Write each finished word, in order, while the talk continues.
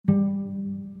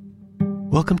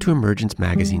Welcome to Emergence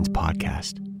Magazine's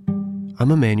podcast.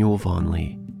 I'm Emmanuel Vaughn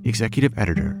Lee, executive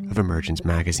editor of Emergence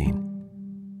Magazine.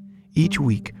 Each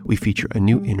week, we feature a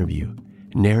new interview,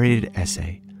 narrated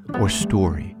essay, or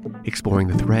story exploring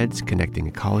the threads connecting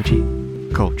ecology,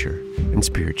 culture, and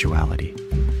spirituality.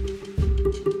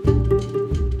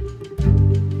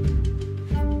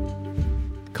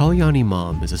 Kalyani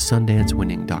Mam is a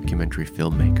Sundance-winning documentary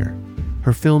filmmaker.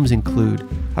 Her films include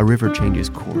A River Changes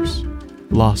Course,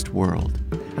 Lost World,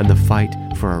 and The Fight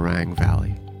for Orang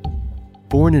Valley.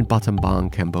 Born in Battambang,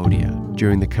 Cambodia,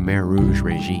 during the Khmer Rouge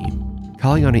regime,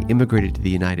 Kalyani immigrated to the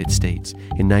United States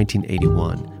in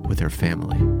 1981 with her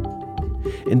family.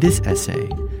 In this essay,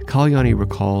 Kalyani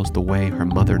recalls the way her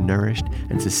mother nourished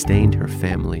and sustained her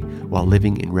family while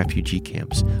living in refugee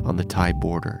camps on the Thai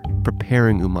border,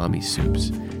 preparing umami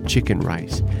soups, chicken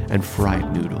rice, and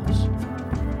fried noodles.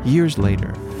 Years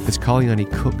later, as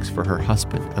Kalyani cooks for her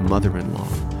husband and mother-in-law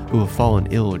who have fallen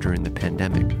ill during the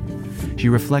pandemic, she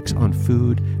reflects on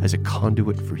food as a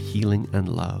conduit for healing and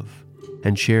love,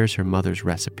 and shares her mother's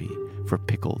recipe for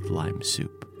pickled lime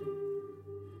soup.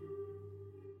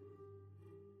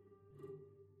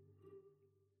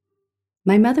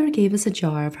 My mother gave us a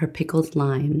jar of her pickled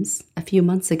limes a few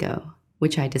months ago,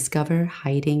 which I discover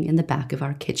hiding in the back of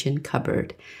our kitchen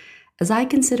cupboard as I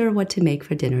consider what to make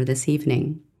for dinner this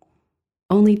evening.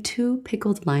 Only 2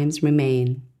 pickled limes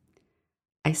remain.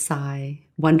 I sigh,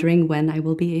 wondering when I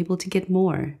will be able to get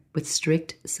more with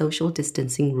strict social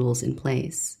distancing rules in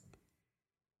place.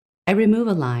 I remove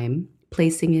a lime,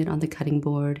 placing it on the cutting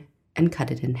board, and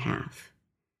cut it in half.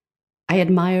 I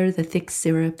admire the thick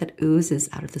syrup that oozes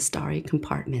out of the starry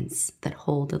compartments that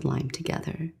hold the lime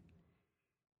together.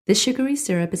 This sugary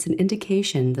syrup is an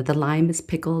indication that the lime is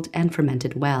pickled and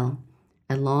fermented well,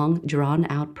 a long,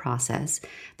 drawn-out process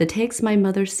that takes my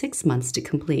mother 6 months to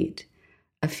complete,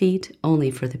 a feat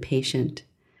only for the patient.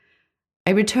 I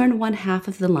return 1/2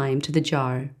 of the lime to the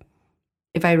jar.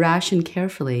 If I ration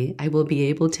carefully, I will be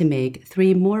able to make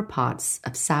 3 more pots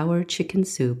of sour chicken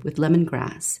soup with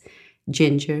lemongrass,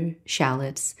 ginger,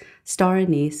 shallots, star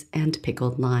anise, and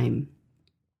pickled lime.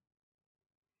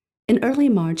 In early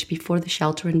March, before the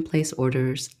shelter-in-place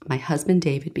orders, my husband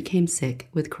David became sick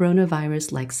with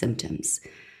coronavirus-like symptoms,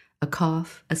 a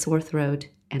cough, a sore throat,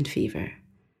 and fever.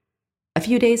 A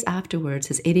few days afterwards,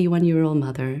 his 81-year-old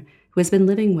mother, who has been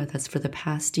living with us for the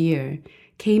past year,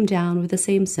 came down with the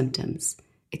same symptoms,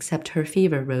 except her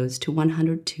fever rose to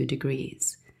 102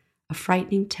 degrees, a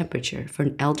frightening temperature for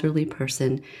an elderly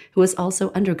person who was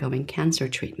also undergoing cancer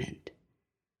treatment.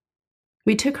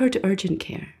 We took her to urgent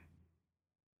care.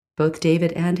 Both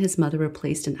David and his mother were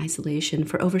placed in isolation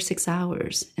for over 6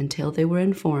 hours until they were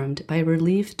informed by a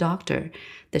relieved doctor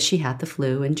that she had the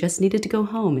flu and just needed to go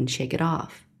home and shake it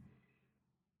off.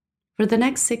 For the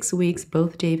next 6 weeks,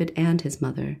 both David and his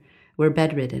mother were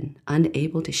bedridden,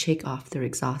 unable to shake off their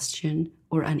exhaustion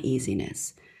or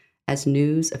uneasiness, as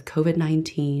news of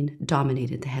COVID-19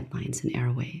 dominated the headlines and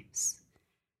airwaves.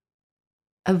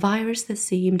 A virus that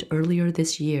seemed earlier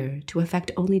this year to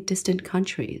affect only distant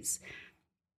countries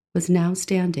was now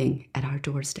standing at our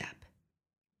doorstep.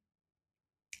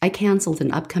 I canceled an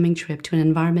upcoming trip to an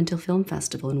environmental film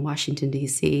festival in Washington,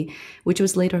 D.C., which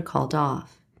was later called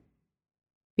off.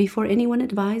 Before anyone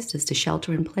advised us to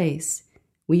shelter in place,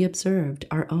 we observed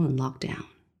our own lockdown.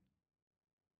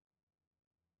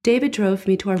 David drove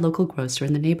me to our local grocer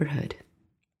in the neighborhood.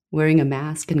 Wearing a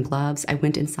mask and gloves, I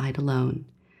went inside alone.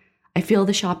 I filled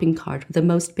the shopping cart with the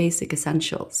most basic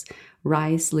essentials: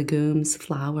 rice, legumes,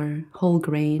 flour, whole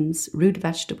grains, root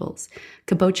vegetables,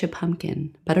 kabocha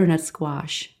pumpkin, butternut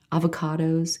squash,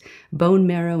 avocados, bone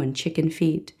marrow and chicken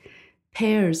feet,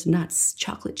 pears, nuts,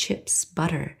 chocolate chips,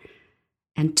 butter,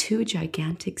 and 2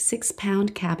 gigantic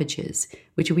 6-pound cabbages,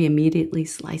 which we immediately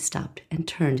sliced up and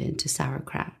turned into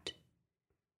sauerkraut.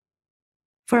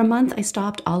 For a month, I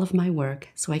stopped all of my work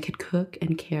so I could cook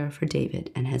and care for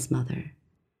David and his mother.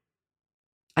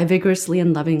 I vigorously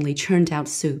and lovingly churned out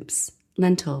soups: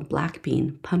 lentil, black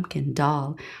bean, pumpkin,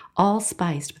 dal, all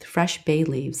spiced with fresh bay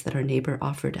leaves that our neighbor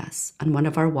offered us on one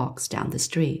of our walks down the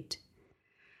street.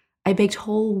 I baked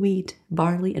whole wheat,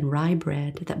 barley, and rye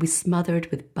bread that we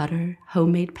smothered with butter,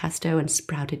 homemade pesto, and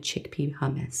sprouted chickpea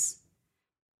hummus.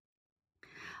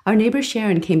 Our neighbor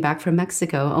Sharon came back from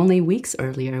Mexico only weeks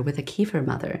earlier with a kefir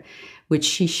mother, which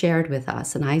she shared with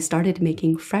us, and I started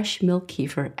making fresh milk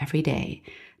kefir every day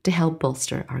to help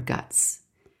bolster our guts.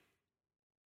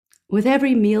 With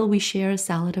every meal, we share a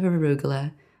salad of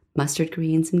arugula, mustard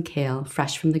greens, and kale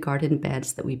fresh from the garden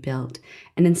beds that we built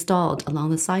and installed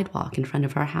along the sidewalk in front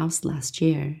of our house last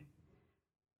year.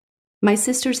 My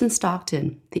sisters in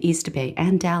Stockton, the East Bay,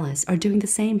 and Dallas are doing the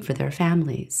same for their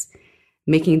families.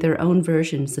 making their own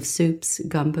versions of soups,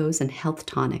 gumbos, and health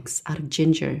tonics out of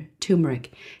ginger,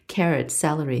 turmeric, carrot,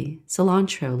 celery,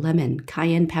 cilantro, lemon,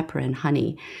 cayenne pepper, and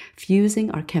honey, fusing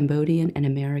our Cambodian and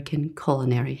American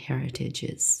culinary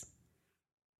heritages.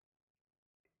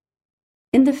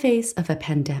 In the face of a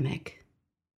pandemic,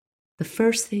 the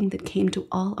first thing that came to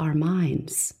all our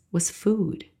minds was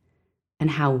food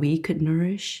and how we could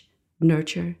nourish,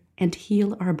 nurture, and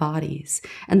heal our bodies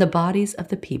and the bodies of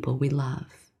the people we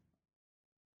love.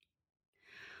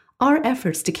 Our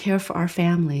efforts to care for our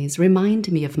families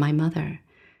remind me of my mother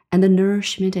and the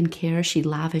nourishment and care she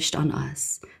lavished on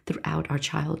us throughout our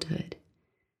childhood.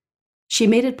 She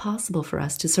made it possible for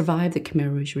us to survive the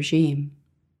Khmer Rouge regime.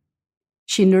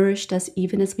 She nourished us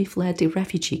even as we fled to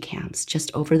refugee camps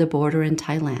just over the border in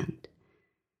Thailand.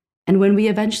 And when we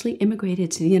eventually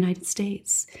immigrated to the United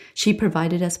States, she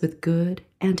provided us with good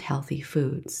and healthy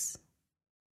foods.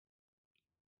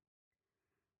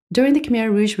 During the Khmer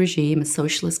Rouge regime, a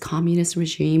socialist communist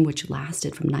regime which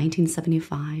lasted from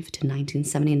 1975 to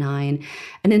 1979,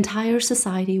 an entire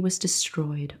society was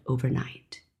destroyed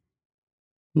overnight.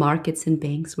 Markets and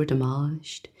banks were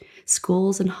demolished.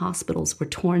 Schools and hospitals were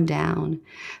torn down.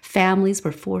 Families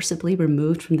were forcibly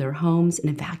removed from their homes and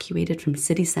evacuated from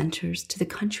city centers to the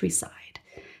countryside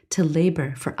to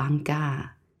labor for Angka,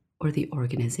 or the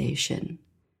organization.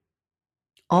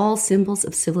 All symbols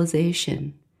of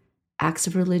civilization, acts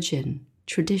of religion,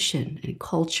 tradition, and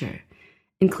culture,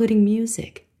 including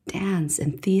music, dance,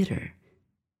 and theater,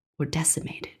 were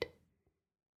decimated.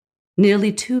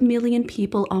 Nearly 2 million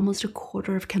people, almost a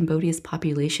quarter of Cambodia's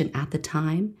population at the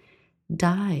time,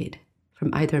 died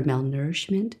from either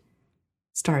malnourishment,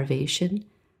 starvation,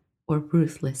 or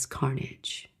ruthless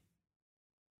carnage.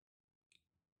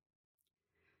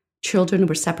 Children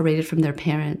were separated from their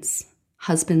parents,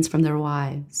 husbands from their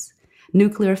wives,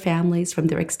 nuclear families from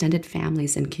their extended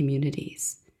families and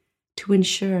communities, to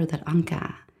ensure that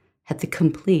Angka had the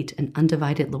complete and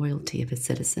undivided loyalty of its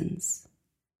citizens.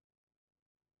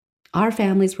 Our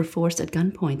families were forced at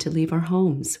gunpoint to leave our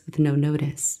homes with no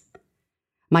notice.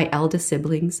 My eldest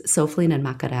siblings, Soflin and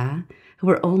Makara, who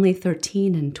were only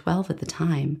 13 and 12 at the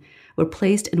time, were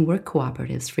placed in work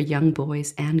cooperatives for young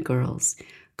boys and girls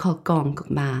called Gong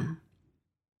Gokma.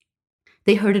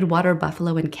 They herded water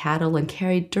buffalo and cattle and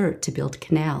carried dirt to build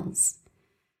canals.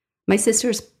 My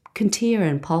sisters Kuntir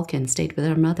and Palkin stayed with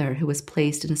their mother, who was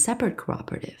placed in a separate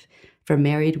cooperative for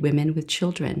married women with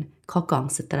children called Gong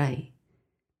Satrai.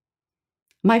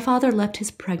 My father left his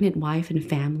pregnant wife and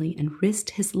family and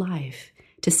risked his life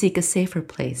to seek a safer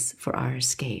place for our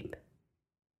escape.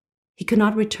 He could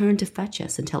not return to fetch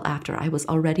us until after I was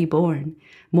already born,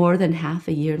 more than half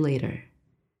a year later.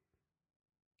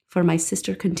 For my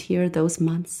sister Kuntir, those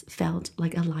months felt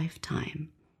like a lifetime,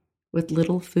 with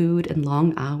little food and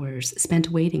long hours spent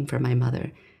waiting for my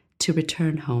mother to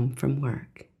return home from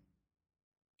work.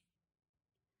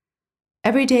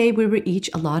 Every day we were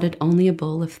each allotted only a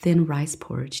bowl of thin rice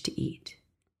porridge to eat.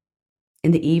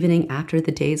 In the evening, after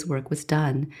the day's work was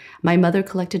done, my mother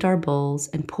collected our bowls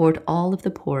and poured all of the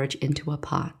porridge into a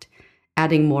pot,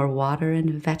 adding more water and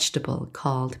a vegetable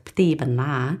called pthi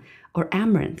bana, or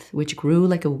amaranth, which grew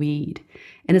like a weed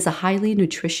and is a highly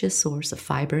nutritious source of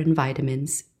fiber and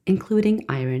vitamins, including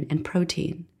iron and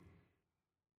protein.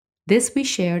 This we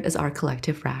shared as our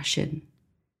collective ration.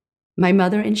 My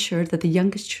mother ensured that the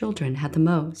youngest children had the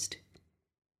most.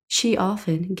 She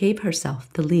often gave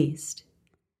herself the least.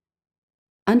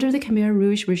 Under the Khmer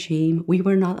Rouge regime, we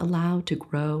were not allowed to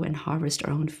grow and harvest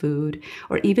our own food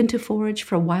or even to forage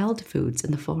for wild foods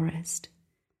in the forest.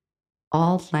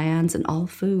 All lands and all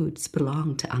foods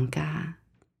belonged to Angka.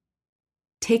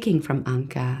 Taking from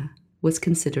Angka was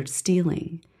considered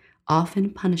stealing, often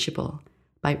punishable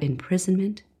by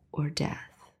imprisonment or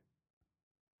death.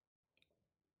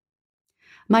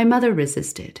 My mother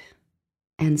resisted,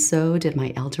 and so did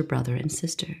my elder brother and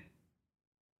sister.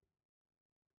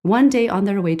 One day on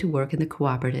their way to work in the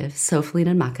cooperative, Soflin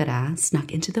and Makara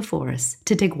snuck into the forest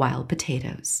to dig wild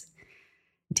potatoes.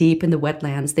 Deep in the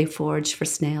wetlands, they foraged for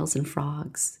snails and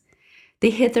frogs. They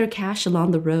hid their cache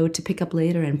along the road to pick up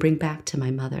later and bring back to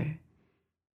my mother.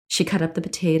 She cut up the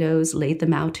potatoes, laid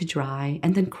them out to dry,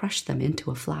 and then crushed them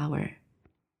into a flour.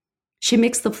 She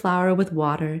mixed the flour with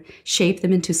water, shaped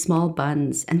them into small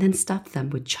buns, and then stuffed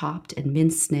them with chopped and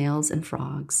minced snails and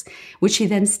frogs, which she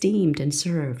then steamed and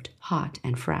served hot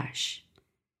and fresh.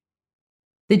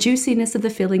 The juiciness of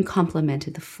the filling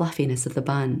complemented the fluffiness of the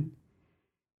bun.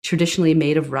 Traditionally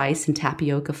made of rice and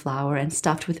tapioca flour and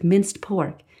stuffed with minced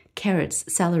pork, carrots,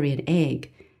 celery, and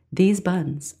egg, these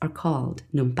buns are called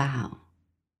num bao.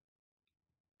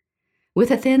 With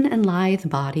a thin and lithe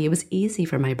body, it was easy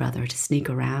for my brother to sneak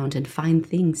around and find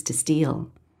things to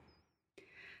steal.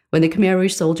 When the Khmer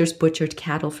Rouge soldiers butchered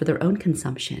cattle for their own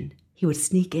consumption, he would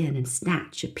sneak in and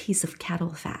snatch a piece of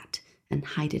cattle fat and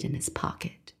hide it in his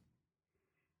pocket.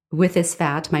 With this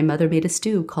fat, my mother made a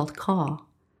stew called caw.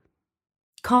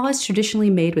 Caw is traditionally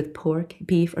made with pork,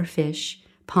 beef, or fish,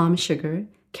 palm sugar,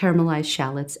 caramelized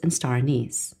shallots, and star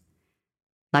anise.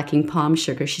 Lacking palm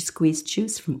sugar, she squeezed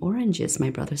juice from oranges my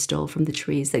brother stole from the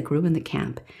trees that grew in the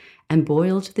camp and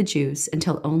boiled the juice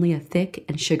until only a thick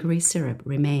and sugary syrup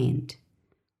remained.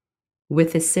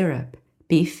 With this syrup,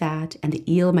 beef fat, and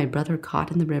the eel my brother caught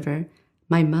in the river,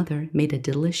 my mother made a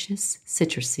delicious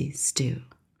citrusy stew.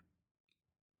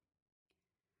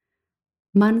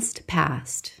 Months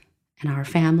passed, and our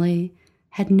family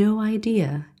had no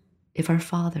idea if our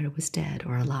father was dead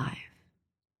or alive.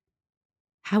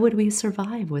 How would we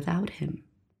survive without him?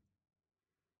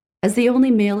 As the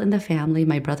only male in the family,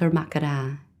 my brother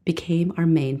Makara became our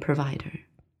main provider.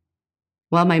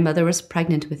 While my mother was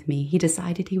pregnant with me, he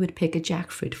decided he would pick a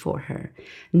jackfruit for her,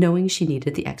 knowing she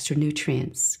needed the extra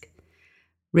nutrients,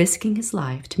 risking his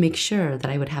life to make sure that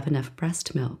I would have enough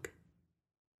breast milk.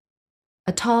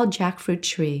 A tall jackfruit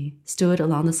tree stood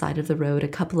along the side of the road a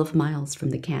couple of miles from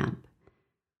the camp.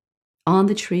 On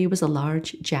the tree was a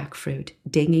large jackfruit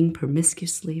dangling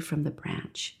promiscuously from the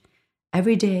branch,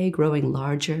 every day growing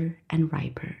larger and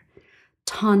riper,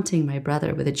 taunting my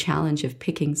brother with the challenge of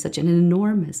picking such an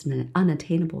enormous and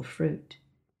unattainable fruit.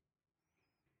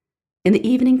 In the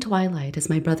evening twilight, as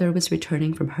my brother was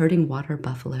returning from herding water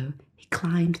buffalo, he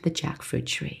climbed the jackfruit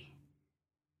tree.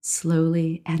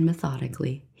 Slowly and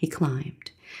methodically, he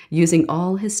climbed, using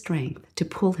all his strength to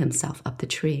pull himself up the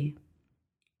tree.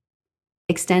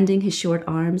 Extending his short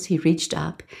arms, he reached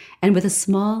up and with a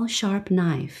small, sharp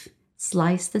knife,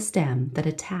 sliced the stem that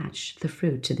attached the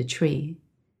fruit to the tree.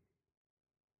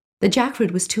 The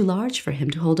jackfruit was too large for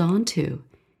him to hold on to.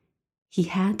 He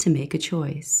had to make a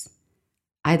choice,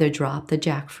 either drop the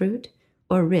jackfruit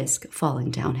or risk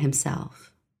falling down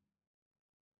himself.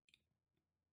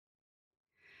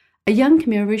 A young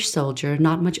Khmer Rouge soldier,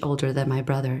 not much older than my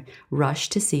brother,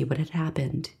 rushed to see what had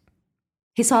happened.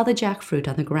 He saw the jackfruit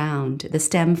on the ground, the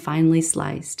stem finely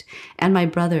sliced, and my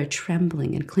brother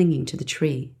trembling and clinging to the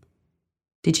tree.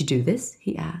 "Did you do this?"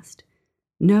 he asked.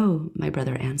 "No," my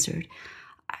brother answered.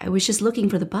 "I was just looking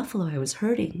for the buffalo I was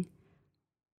herding."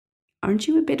 "Aren't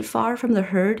you a bit far from the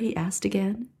herd?" he asked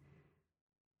again.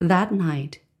 That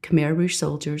night, Khmer Rouge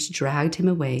soldiers dragged him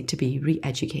away to be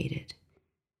re-educated.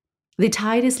 They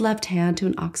tied his left hand to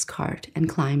an ox cart and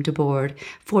climbed aboard,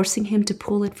 forcing him to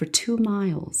pull it for 2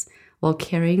 miles while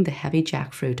carrying the heavy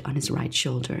jackfruit on his right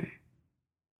shoulder.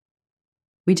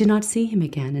 We did not see him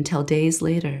again until days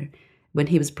later, when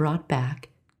he was brought back,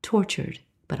 tortured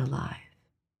but alive.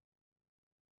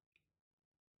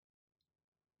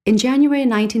 In January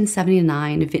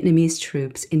 1979, Vietnamese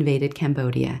troops invaded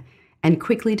Cambodia and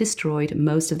quickly destroyed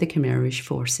most of the Khmer Rouge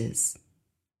forces.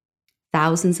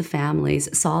 Thousands of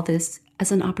families saw this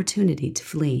as an opportunity to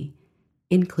flee,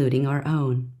 including our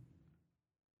own.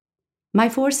 My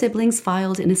 4 siblings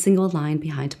filed in a single line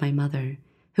behind my mother,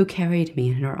 who carried me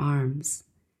in her arms.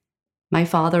 My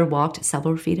father walked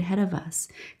several feet ahead of us,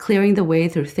 clearing the way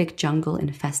through thick jungle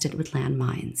infested with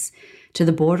landmines, to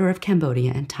the border of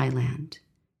Cambodia and Thailand.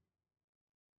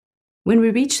 When we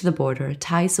reached the border,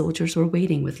 Thai soldiers were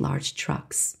waiting with large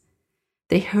trucks.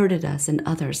 They herded us and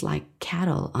others like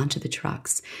cattle onto the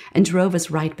trucks and drove us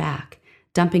right back,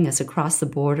 dumping us across the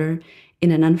border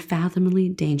in an unfathomably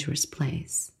dangerous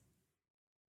place.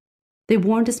 They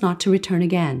warned us not to return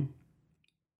again.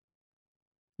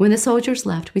 When the soldiers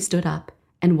left, we stood up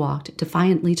and walked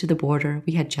defiantly to the border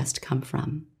we had just come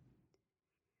from.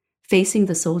 Facing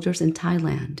the soldiers in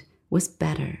Thailand was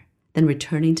better than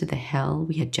returning to the hell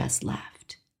we had just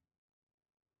left.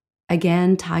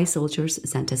 Again, Thai soldiers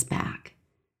sent us back.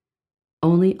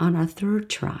 Only on our 3rd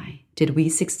try did we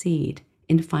succeed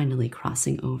in finally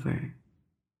crossing over.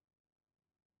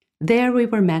 There we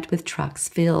were met with trucks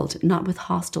filled not with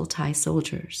hostile Thai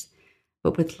soldiers,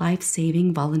 but with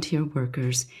life-saving volunteer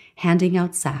workers handing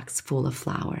out sacks full of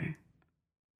flour.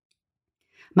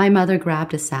 My mother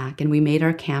grabbed a sack and we made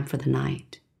our camp for the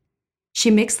night.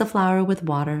 She mixed the flour with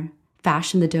water,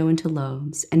 fashioned the dough into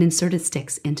loaves, and inserted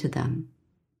sticks into them.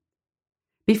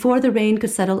 Before the rain could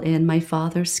settle in, my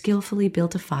father skillfully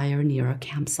built a fire near our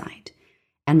campsite,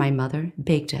 and my mother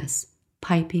baked us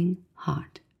piping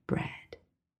hot bread.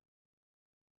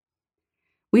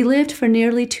 We lived for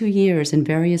nearly 2 years in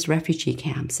various refugee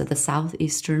camps at the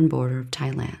southeastern border of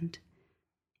Thailand.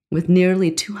 With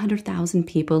nearly 200,000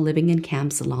 people living in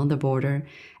camps along the border,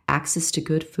 access to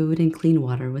good food and clean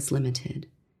water was limited.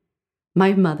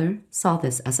 My mother saw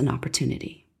this as an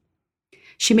opportunity.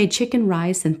 She made chicken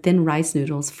rice and thin rice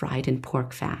noodles fried in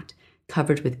pork fat,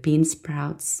 covered with bean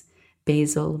sprouts,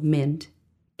 basil, mint,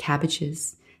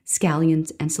 cabbages,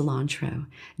 scallions, and cilantro,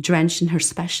 drenched in her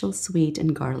special sweet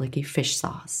and garlicky fish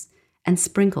sauce, and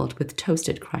sprinkled with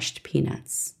toasted crushed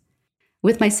peanuts.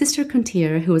 With my sister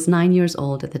Kuntir, who was 9 years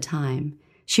old at the time,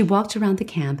 she walked around the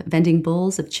camp vending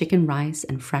bowls of chicken rice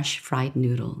and fresh fried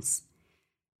noodles.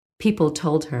 People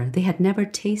told her they had never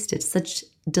tasted such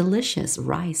delicious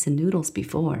rice and noodles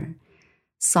before,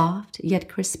 soft yet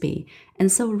crispy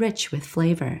and so rich with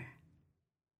flavor.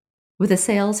 With the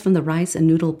sales from the rice and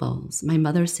noodle bowls, my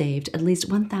mother saved at least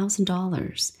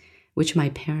 $1,000, which my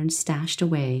parents stashed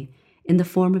away in the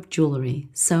form of jewelry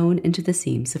sewn into the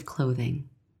seams of clothing.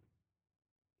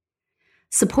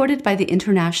 Supported by the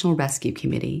International Rescue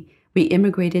Committee, we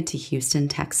immigrated to Houston,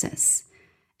 Texas,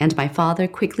 and my father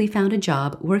quickly found a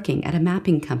job working at a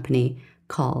mapping company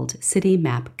called City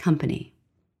Map Company.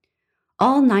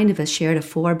 All 9 of us shared a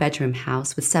 4-bedroom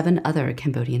house with 7 other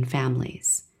Cambodian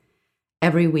families.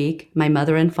 Every week, my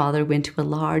mother and father went to a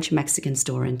large Mexican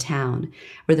store in town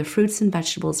where the fruits and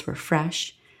vegetables were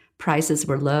fresh, prices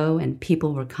were low, and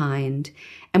people were kind,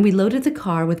 and we loaded the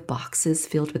car with boxes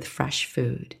filled with fresh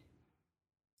food.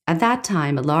 At that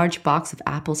time, a large box of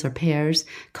apples or pears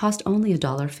cost only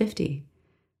 $1.50.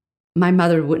 My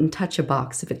mother wouldn't touch a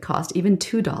box if it cost even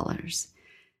 $2.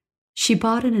 She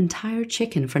bought an entire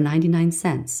chicken for 99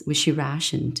 cents, which she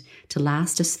rationed to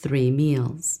last us 3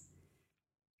 meals.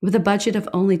 With a budget of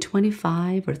only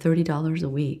 $25 or $30 a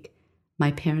week,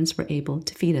 my parents were able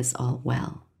to feed us all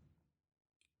well.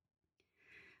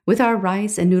 With our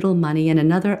rice and noodle money and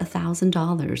another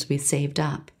 $1,000 we saved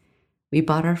up, we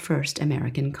bought our first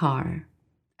American car,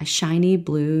 a shiny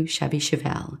blue Chevy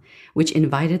Chevelle, which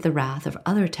invited the wrath of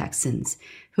other Texans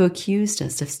who accused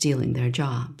us of stealing their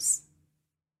jobs.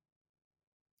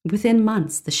 Within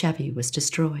months, the Chevy was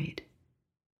destroyed.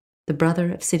 The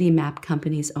brother of City Map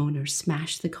Company's owner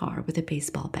smashed the car with a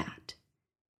baseball bat,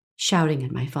 shouting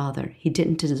at my father he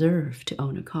didn't deserve to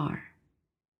own a car.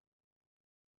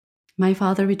 My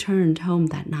father returned home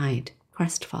that night,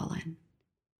 crestfallen.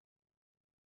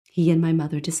 He and my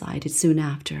mother decided soon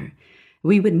after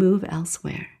we would move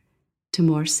elsewhere to a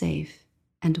more safe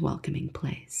and welcoming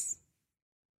place.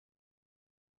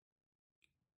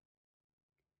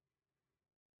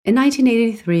 In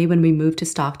 1983, when we moved to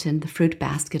Stockton, the fruit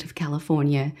basket of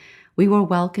California, we were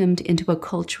welcomed into a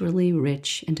culturally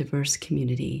rich and diverse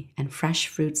community, and fresh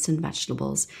fruits and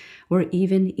vegetables were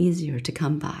even easier to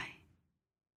come by.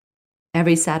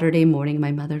 Every Saturday morning,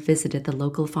 my mother visited the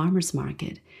local farmers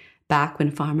market, back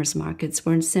when farmers markets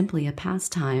weren't simply a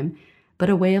pastime, but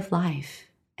a way of life,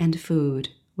 and food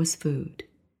was food.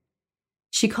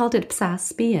 She called it Psa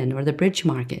Spian, or the bridge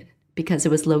market, because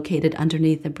it was located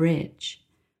underneath a bridge.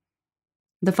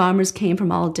 The farmers came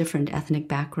from all different ethnic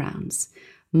backgrounds: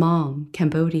 Hmong,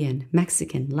 Cambodian,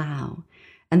 Mexican, Lao,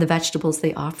 and the vegetables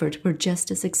they offered were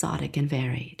just as exotic and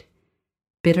varied.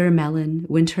 Bitter melon,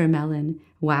 winter melon,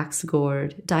 wax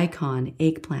gourd, daikon,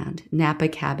 eggplant, napa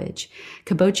cabbage,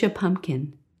 kabocha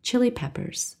pumpkin, chili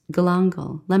peppers,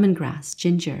 galangal, lemongrass,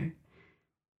 ginger.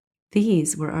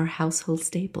 These were our household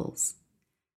staples.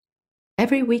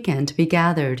 Every weekend we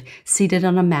gathered, seated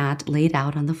on a mat laid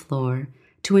out on the floor,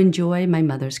 to enjoy my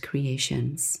mother's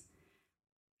creations.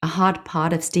 A hot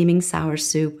pot of steaming sour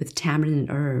soup with tamarind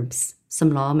and herbs,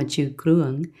 some law machu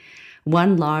kruang,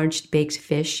 1 large baked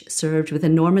fish served with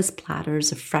enormous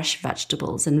platters of fresh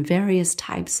vegetables and various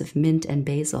types of mint and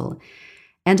basil,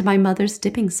 and my mother's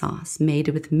dipping sauce made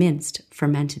with minced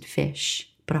fermented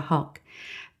fish, brahok,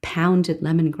 pounded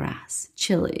lemongrass,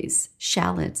 chilies,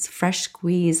 shallots, fresh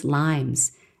squeezed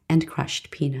limes, and crushed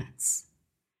peanuts.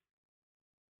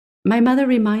 My mother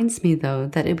reminds me, though,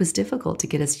 that it was difficult to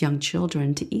get us young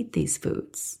children to eat these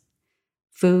foods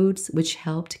which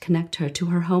helped connect her to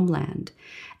her homeland,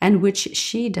 and which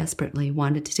she desperately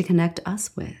wanted to connect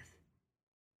us with.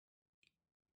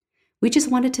 We just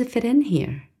wanted to fit in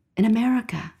here, in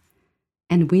America,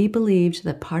 and we believed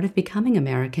that part of becoming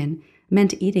American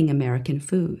meant eating American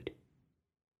food.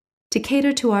 To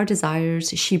cater to our desires,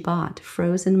 she bought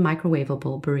frozen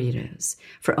microwavable burritos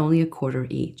for only $0.25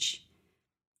 each.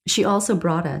 She also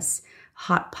brought us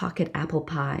Hot Pocket apple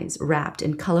pies wrapped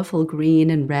in colorful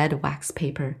green and red wax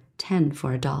paper, 10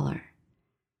 for $1.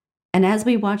 And as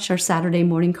we watched our Saturday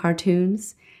morning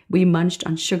cartoons, we munched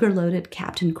on sugar-loaded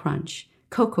Captain Crunch,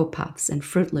 Cocoa Puffs, and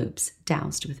Fruit Loops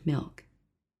doused with milk.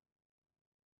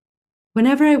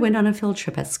 Whenever I went on a field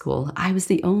trip at school, I was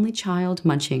the only child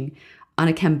munching on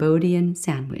a Cambodian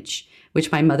sandwich,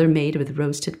 which my mother made with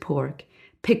roasted pork,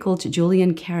 pickled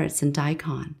julienne carrots and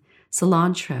daikon,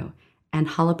 cilantro, and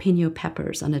jalapeno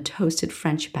peppers on a toasted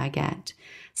French baguette,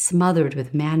 smothered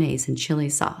with mayonnaise and chili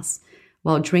sauce,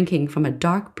 while drinking from a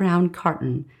dark brown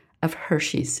carton of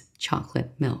Hershey's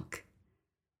chocolate milk.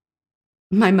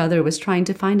 My mother was trying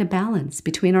to find a balance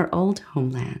between our old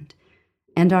homeland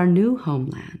and our new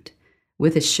homeland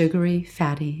with its sugary,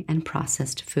 fatty, and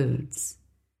processed foods.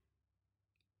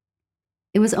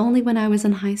 It was only when I was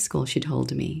in high school, she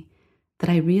told me, that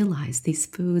I realized these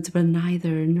foods were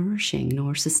neither nourishing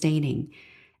nor sustaining,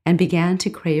 and began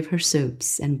to crave her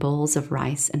soups and bowls of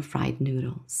rice and fried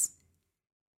noodles.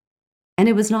 And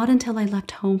it was not until I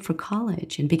left home for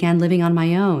college and began living on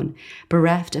my own,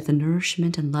 bereft of the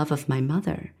nourishment and love of my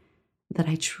mother, that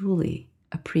I truly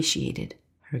appreciated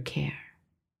her care.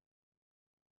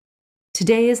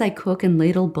 Today, as I cook and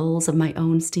ladle bowls of my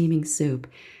own steaming soup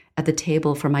at the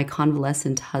table for my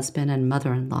convalescent husband and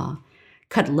mother-in-law,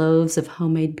 cut loaves of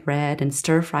homemade bread and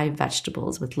stir-fry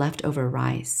vegetables with leftover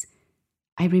rice,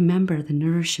 I remember the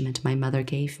nourishment my mother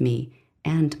gave me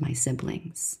and my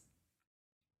siblings.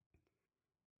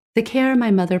 The care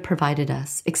my mother provided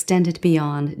us extended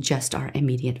beyond just our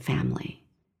immediate family.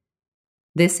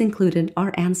 This included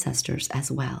our ancestors as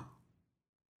well.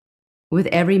 With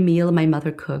every meal my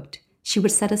mother cooked, she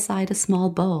would set aside a small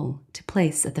bowl to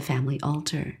place at the family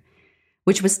altar,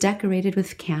 which was decorated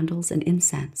with candles and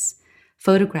incense,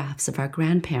 photographs of our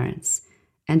grandparents,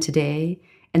 and today,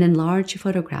 an enlarged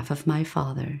photograph of my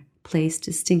father placed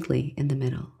distinctly in the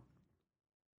middle.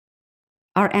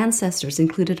 Our ancestors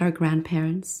included our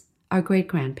grandparents, our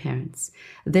great-grandparents,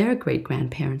 their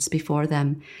great-grandparents before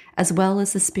them, as well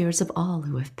as the spirits of all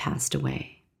who have passed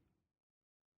away.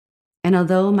 And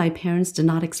although my parents did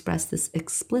not express this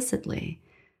explicitly,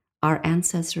 our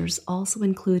ancestors also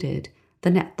included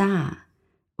the Neta,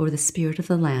 or the spirit of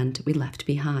the land we left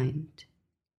behind.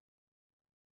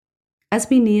 As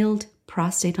we kneeled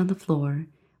prostrate on the floor,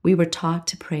 we were taught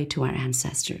to pray to our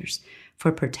ancestors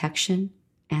for protection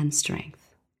and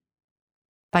strength.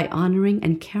 By honoring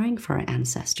and caring for our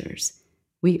ancestors,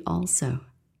 we also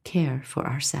care for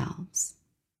ourselves.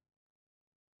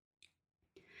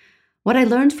 What I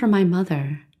learned from my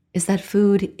mother is that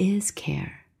food is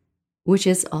care, which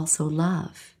is also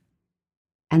love.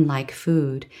 And like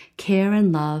food, care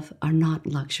and love are not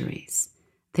luxuries.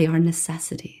 They are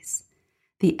necessities,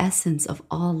 the essence of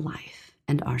all life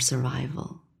and our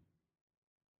survival.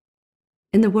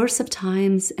 In the worst of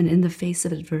times and in the face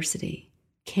of adversity,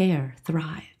 care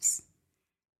thrives.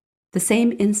 The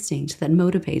same instinct that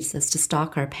motivates us to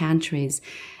stock our pantries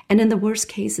and in the worst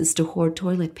cases to hoard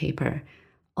toilet paper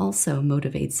also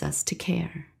motivates us to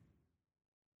care.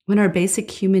 When our basic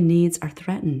human needs are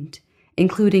threatened,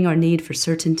 including our need for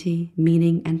certainty,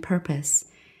 meaning, and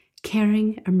purpose,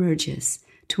 caring emerges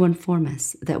to inform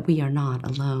us that we are not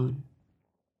alone.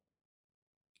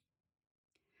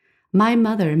 My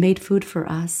mother made food for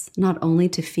us not only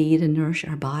to feed and nourish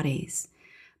our bodies,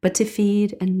 but to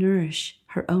feed and nourish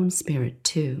her own spirit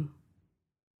too.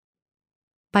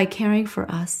 By caring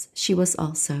for us, she was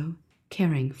also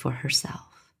caring for herself.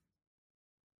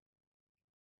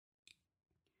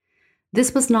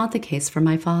 This was not the case for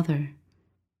my father.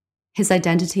 His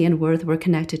identity and worth were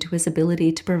connected to his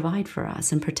ability to provide for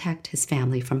us and protect his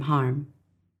family from harm.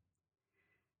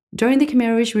 During the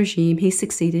Khmer Rouge regime, he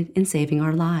succeeded in saving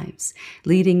our lives,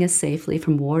 leading us safely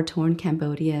from war-torn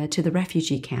Cambodia to the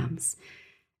refugee camps,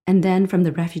 and then from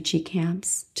the refugee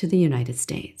camps to the United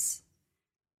States.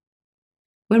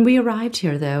 When we arrived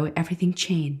here, though, everything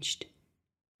changed.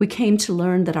 We came to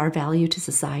learn that our value to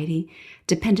society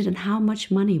depended on how much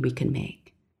money we could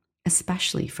make,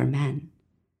 especially for men.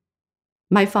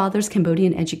 My father's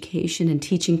Cambodian education and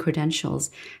teaching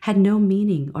credentials had no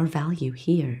meaning or value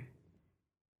here.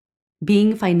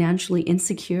 Being financially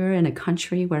insecure in a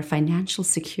country where financial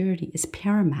security is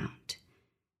paramount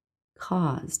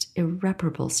caused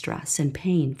irreparable stress and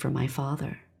pain for my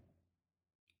father.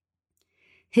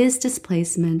 His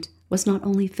displacement was not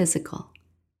only physical,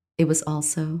 it was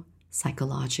also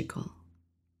psychological.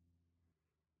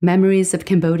 Memories of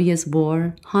Cambodia's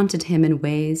war haunted him in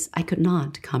ways I could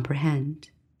not comprehend.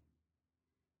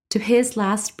 To his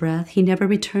last breath, he never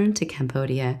returned to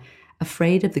Cambodia,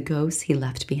 afraid of the ghosts he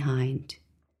left behind.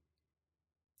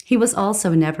 He was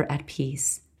also never at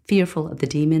peace, fearful of the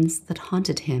demons that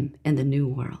haunted him in the New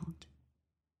World.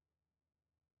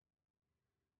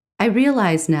 I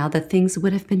realize now that things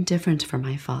would have been different for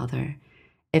my father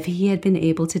if he had been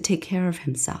able to take care of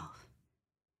himself,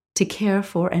 to care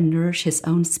for and nourish his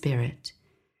own spirit,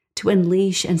 to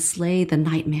unleash and slay the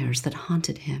nightmares that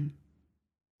haunted him.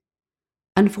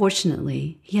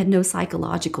 Unfortunately, he had no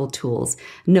psychological tools,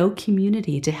 no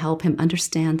community to help him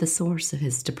understand the source of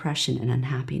his depression and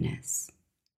unhappiness.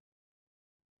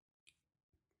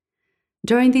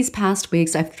 During these past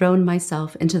weeks, I've thrown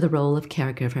myself into the role of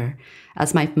caregiver,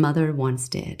 as my mother once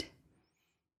did.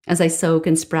 As I soak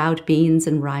and sprout beans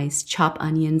and rice, chop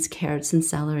onions, carrots and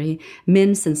celery,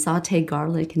 mince and saute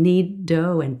garlic, knead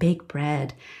dough and bake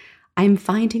bread, I am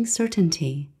finding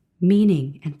certainty,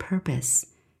 meaning, and purpose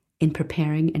in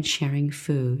preparing and sharing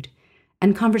food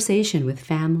and conversation with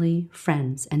family,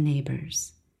 friends, and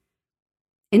neighbors.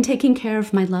 In taking care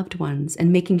of my loved ones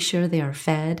and making sure they are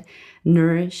fed,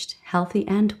 nourished, healthy,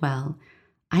 and well,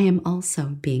 I am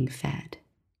also being fed.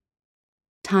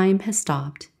 Time has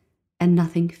stopped, and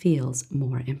nothing feels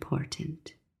more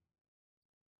important.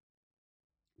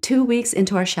 2 weeks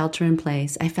into our shelter in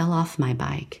place, I fell off my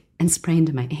bike and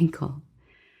sprained my ankle.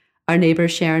 Our neighbor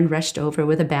Sharon rushed over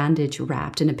with a bandage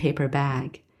wrapped in a paper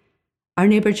bag. Our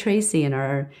neighbor Tracy and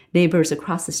our neighbors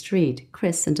across the street,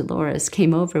 Chris and Dolores,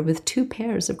 came over with 2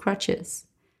 pairs of crutches.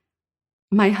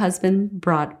 My husband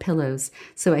brought pillows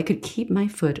so I could keep my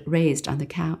foot raised on the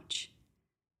couch.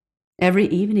 Every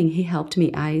evening he helped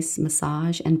me ice,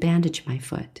 massage, and bandage my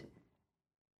foot.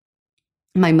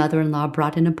 My mother-in-law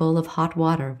brought in a bowl of hot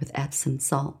water with Epsom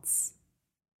salts.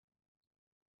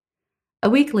 A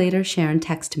week later, Sharon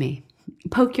texted me,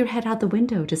 "Poke your head out the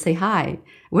window to say hi.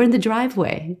 We're in the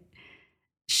driveway."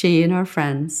 She and our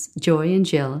friends, Joy and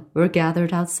Jill, were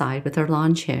gathered outside with their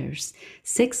lawn chairs,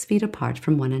 6 feet apart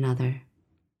from one another.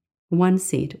 One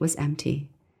seat was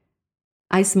empty.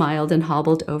 I smiled and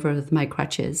hobbled over with my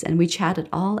crutches, and we chatted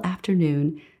all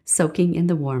afternoon, soaking in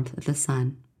the warmth of the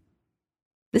sun.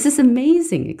 "This is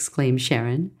amazing," exclaimed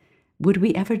Sharon. "Would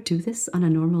we ever do this on a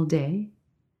normal day?"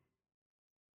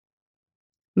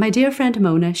 My dear friend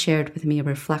Mona shared with me a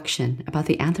reflection about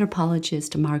the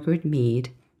anthropologist Margaret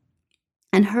Mead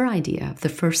and her idea of the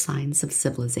first signs of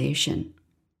civilization.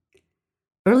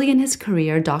 Early in his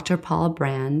career, Dr. Paul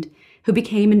Brand, who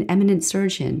became an eminent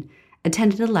surgeon,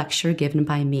 attended a lecture given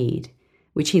by Mead,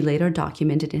 which he later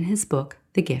documented in his book,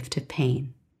 The Gift of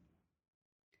Pain.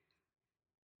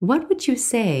 "What would you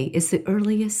say is the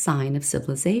earliest sign of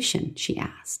civilization?" she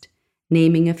asked,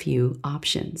 naming a few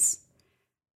options.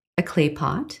 A clay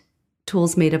pot,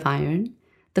 tools made of iron,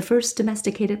 the first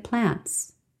domesticated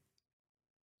plants.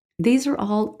 "These are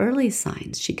all early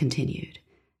signs," she continued,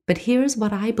 "but here's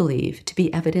what I believe to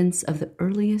be evidence of the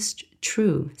earliest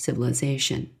true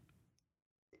civilization."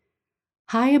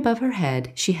 High above her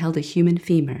head, she held a human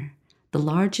femur, the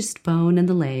largest bone in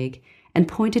the leg, and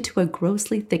pointed to a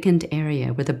grossly thickened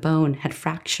area where the bone had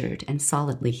fractured and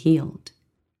solidly healed.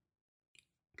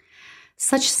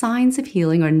 Such signs of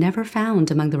healing are never found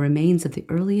among the remains of the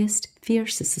earliest,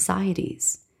 fiercest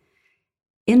societies.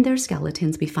 In their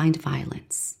skeletons, we find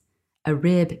violence, a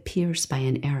rib pierced by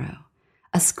an arrow,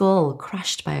 a skull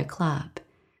crushed by a club.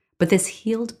 But this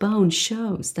healed bone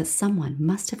shows that someone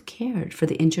must have cared for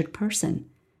the injured person,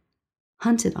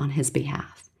 hunted on his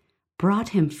behalf, brought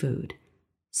him food,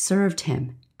 served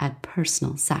him at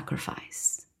personal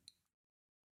sacrifice.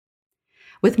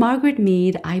 With Margaret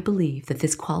Mead, I believe that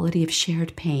this quality of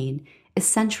shared pain is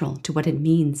central to what it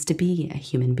means to be a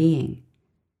human being.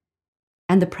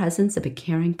 And the presence of a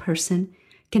caring person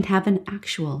can have an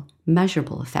actual,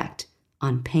 measurable effect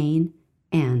on pain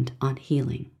and on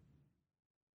healing.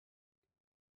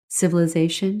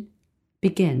 Civilization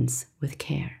begins with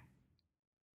care.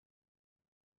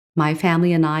 My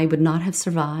family and I would not have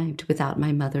survived without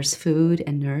my mother's food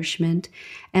and nourishment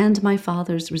and my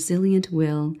father's resilient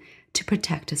will to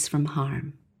protect us from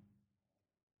harm.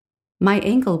 My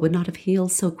ankle would not have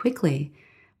healed so quickly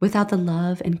without the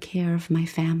love and care of my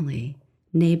family,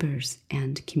 neighbors,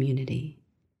 and community.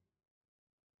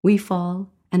 We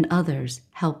fall, and others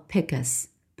help pick us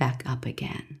back up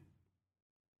again.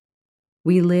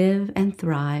 We live and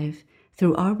thrive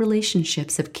through our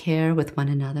relationships of care with one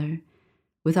another,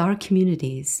 with our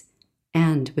communities,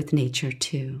 and with nature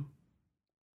too.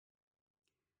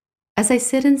 As I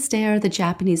sit and stare at the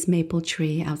Japanese maple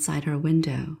tree outside our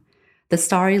window, the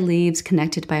starry leaves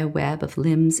connected by a web of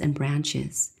limbs and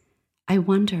branches, I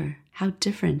wonder how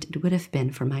different it would have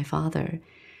been for my father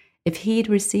if he'd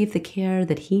received the care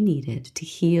that he needed to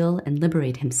heal and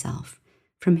liberate himself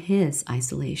from his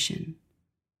isolation.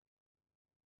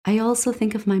 I also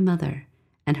think of my mother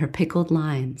and her pickled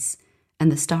limes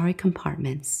and the starry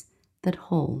compartments that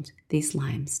hold these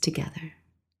limes together.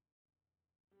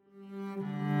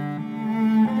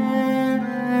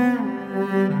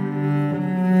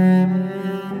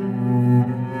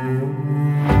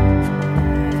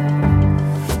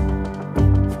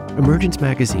 Emergence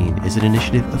Magazine is an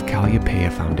initiative of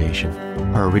Calliopeia Foundation.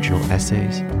 Our original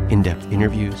essays, in-depth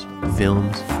interviews,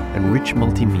 films, and rich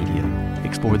multimedia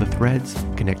explore the threads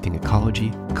connecting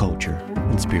ecology, culture,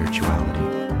 and spirituality.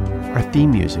 Our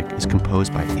theme music is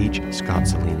composed by H. Scott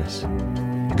Salinas.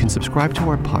 You can subscribe to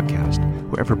our podcast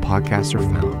wherever podcasts are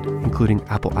found, including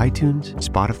Apple iTunes,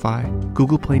 Spotify,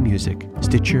 Google Play Music,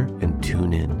 Stitcher, and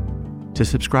TuneIn. To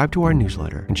subscribe to our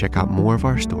newsletter and check out more of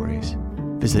our stories,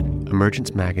 visit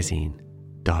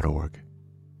emergencemagazine.org.